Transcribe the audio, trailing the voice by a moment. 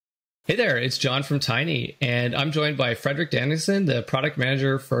Hey there, it's John from Tiny, and I'm joined by Frederick Danielson, the product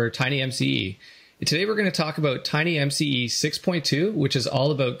manager for TinyMCE. Today we're going to talk about TinyMCE 6.2, which is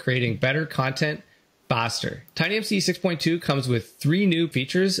all about creating better content faster. TinyMCE 6.2 comes with 3 new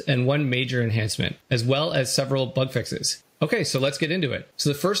features and 1 major enhancement, as well as several bug fixes. Okay, so let's get into it. So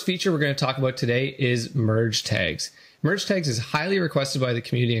the first feature we're going to talk about today is merge tags. Merge tags is highly requested by the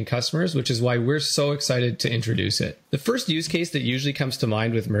community and customers, which is why we're so excited to introduce it. The first use case that usually comes to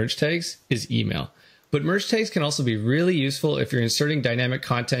mind with merge tags is email. But merge tags can also be really useful if you're inserting dynamic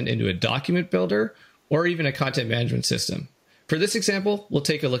content into a document builder or even a content management system. For this example, we'll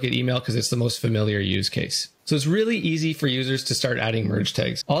take a look at email because it's the most familiar use case. So it's really easy for users to start adding merge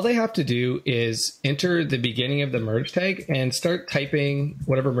tags. All they have to do is enter the beginning of the merge tag and start typing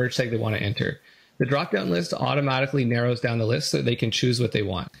whatever merge tag they want to enter. The drop-down list automatically narrows down the list so they can choose what they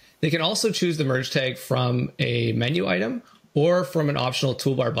want. They can also choose the merge tag from a menu item or from an optional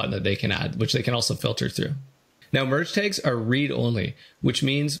toolbar button that they can add, which they can also filter through. Now, merge tags are read-only, which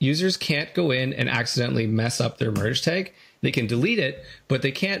means users can't go in and accidentally mess up their merge tag. They can delete it, but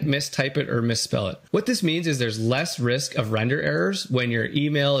they can't mistype it or misspell it. What this means is there's less risk of render errors when your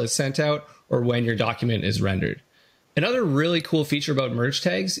email is sent out or when your document is rendered. Another really cool feature about merge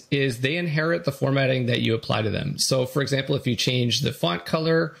tags is they inherit the formatting that you apply to them. So for example, if you change the font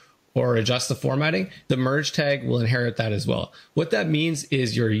color or adjust the formatting, the merge tag will inherit that as well. What that means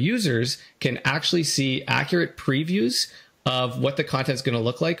is your users can actually see accurate previews of what the content is going to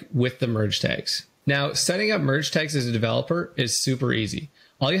look like with the merge tags. Now, setting up merge tags as a developer is super easy.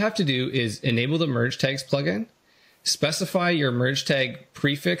 All you have to do is enable the merge tags plugin, specify your merge tag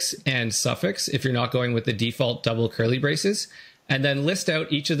prefix and suffix if you're not going with the default double curly braces, and then list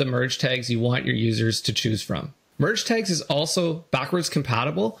out each of the merge tags you want your users to choose from. Merge tags is also backwards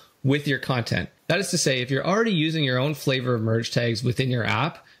compatible with your content. That is to say, if you're already using your own flavor of merge tags within your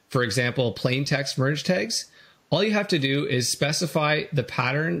app, for example, plain text merge tags, all you have to do is specify the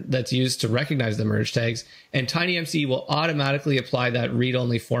pattern that's used to recognize the merge tags, and TinyMCE will automatically apply that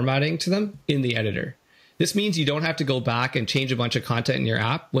read-only formatting to them in the editor. This means you don't have to go back and change a bunch of content in your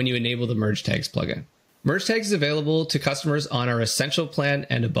app when you enable the merge tags plugin. Merge tags is available to customers on our Essential plan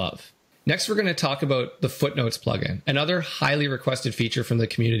and above. Next, we're going to talk about the Footnotes plugin, another highly requested feature from the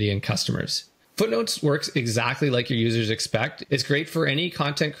community and customers. Footnotes works exactly like your users expect. It's great for any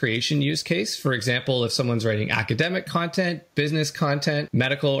content creation use case. For example, if someone's writing academic content, business content,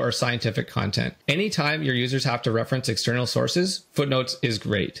 medical or scientific content. Anytime your users have to reference external sources, Footnotes is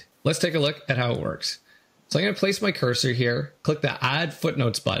great. Let's take a look at how it works. So I'm going to place my cursor here, click the Add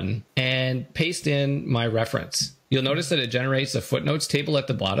Footnotes button, and paste in my reference. You'll notice that it generates a footnotes table at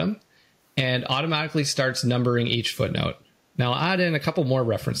the bottom and automatically starts numbering each footnote. Now I'll add in a couple more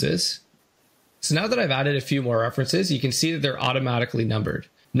references. So now that I've added a few more references, you can see that they're automatically numbered.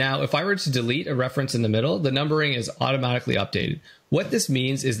 Now, if I were to delete a reference in the middle, the numbering is automatically updated. What this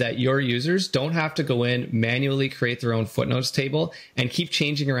means is that your users don't have to go in, manually create their own footnotes table, and keep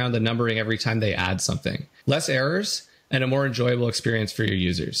changing around the numbering every time they add something. Less errors and a more enjoyable experience for your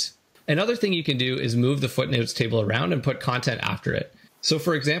users. Another thing you can do is move the footnotes table around and put content after it. So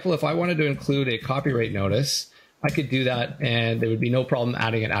for example, if I wanted to include a copyright notice, I could do that and there would be no problem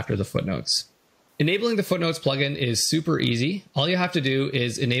adding it after the footnotes. Enabling the Footnotes plugin is super easy. All you have to do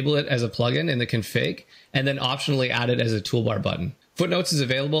is enable it as a plugin in the config and then optionally add it as a toolbar button. Footnotes is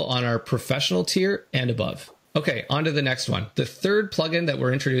available on our professional tier and above. Okay, on to the next one. The third plugin that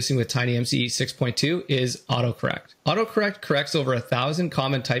we're introducing with TinyMCE 6.2 is Autocorrect. Autocorrect corrects over 1,000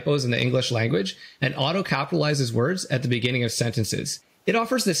 common typos in the English language and auto-capitalizes words at the beginning of sentences. It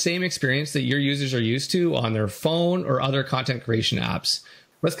offers the same experience that your users are used to on their phone or other content creation apps.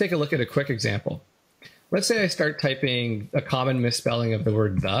 Let's take a look at a quick example. Let's say I start typing a common misspelling of the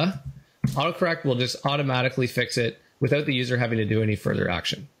word the. Autocorrect will just automatically fix it without the user having to do any further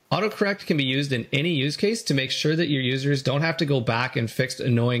action. Autocorrect can be used in any use case to make sure that your users don't have to go back and fix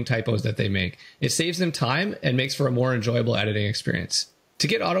annoying typos that they make. It saves them time and makes for a more enjoyable editing experience. To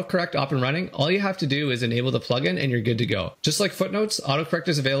get Autocorrect up and running, all you have to do is enable the plugin and you're good to go. Just like Footnotes, Autocorrect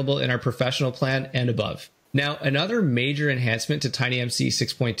is available in our professional plan and above. Now, another major enhancement to TinyMCE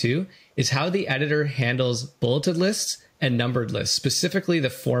 6.2 is how the editor handles bulleted lists and numbered lists, specifically the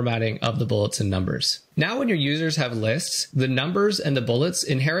formatting of the bullets and numbers. Now, when your users have lists, the numbers and the bullets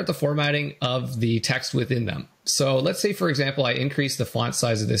inherit the formatting of the text within them. So let's say, for example, I increase the font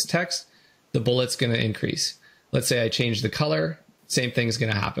size of this text, the bullet's going to increase. Let's say I change the color, same thing is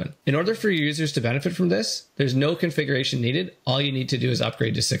going to happen. In order for your users to benefit from this, there's no configuration needed. All you need to do is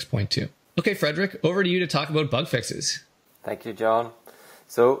upgrade to 6.2. Okay, Frederick, over to you to talk about bug fixes. Thank you, John.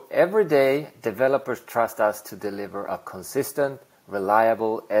 So every day, developers trust us to deliver a consistent,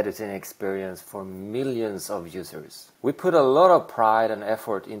 reliable editing experience for millions of users. We put a lot of pride and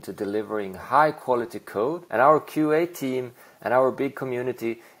effort into delivering high quality code, and our QA team and our big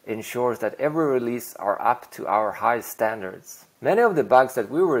community ensures that every release are up to our high standards. Many of the bugs that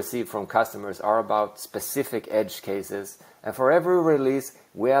we receive from customers are about specific edge cases, and for every release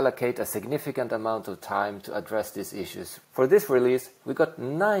we allocate a significant amount of time to address these issues. For this release, we got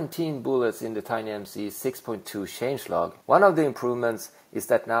 19 bullets in the TinyMCE 6.2 changelog. One of the improvements is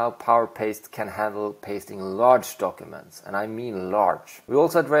that now PowerPaste can handle pasting large documents, and I mean large. We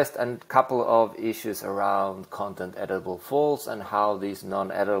also addressed a couple of issues around content editable faults and how these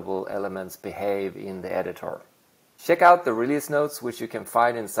non-editable elements behave in the editor. Check out the release notes, which you can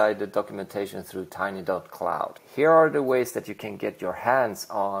find inside the documentation through tiny.cloud. Here are the ways that you can get your hands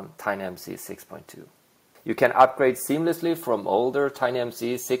on TinyMCE 6.2. You can upgrade seamlessly from older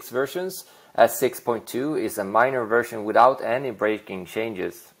TinyMCE 6 versions, as 6.2 is a minor version without any breaking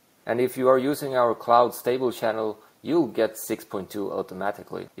changes. And if you are using our cloud stable channel, you'll get 6.2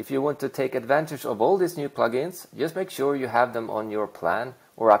 automatically. If you want to take advantage of all these new plugins, just make sure you have them on your plan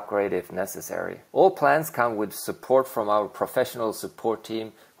or upgrade if necessary. All plans come with support from our professional support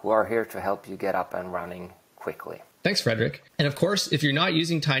team who are here to help you get up and running quickly. Thanks, Frederick. And of course, if you're not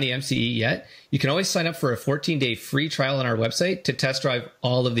using TinyMCE yet, you can always sign up for a 14-day free trial on our website to test drive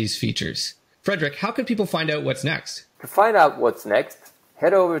all of these features. Frederick, how can people find out what's next? To find out what's next,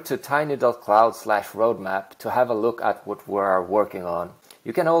 head over to tiny.cloud/roadmap to have a look at what we are working on.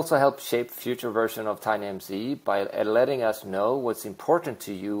 You can also help shape future version of TinyMCE by letting us know what's important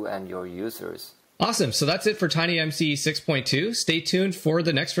to you and your users. Awesome. So that's it for TinyMCE 6.2. Stay tuned for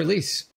the next release.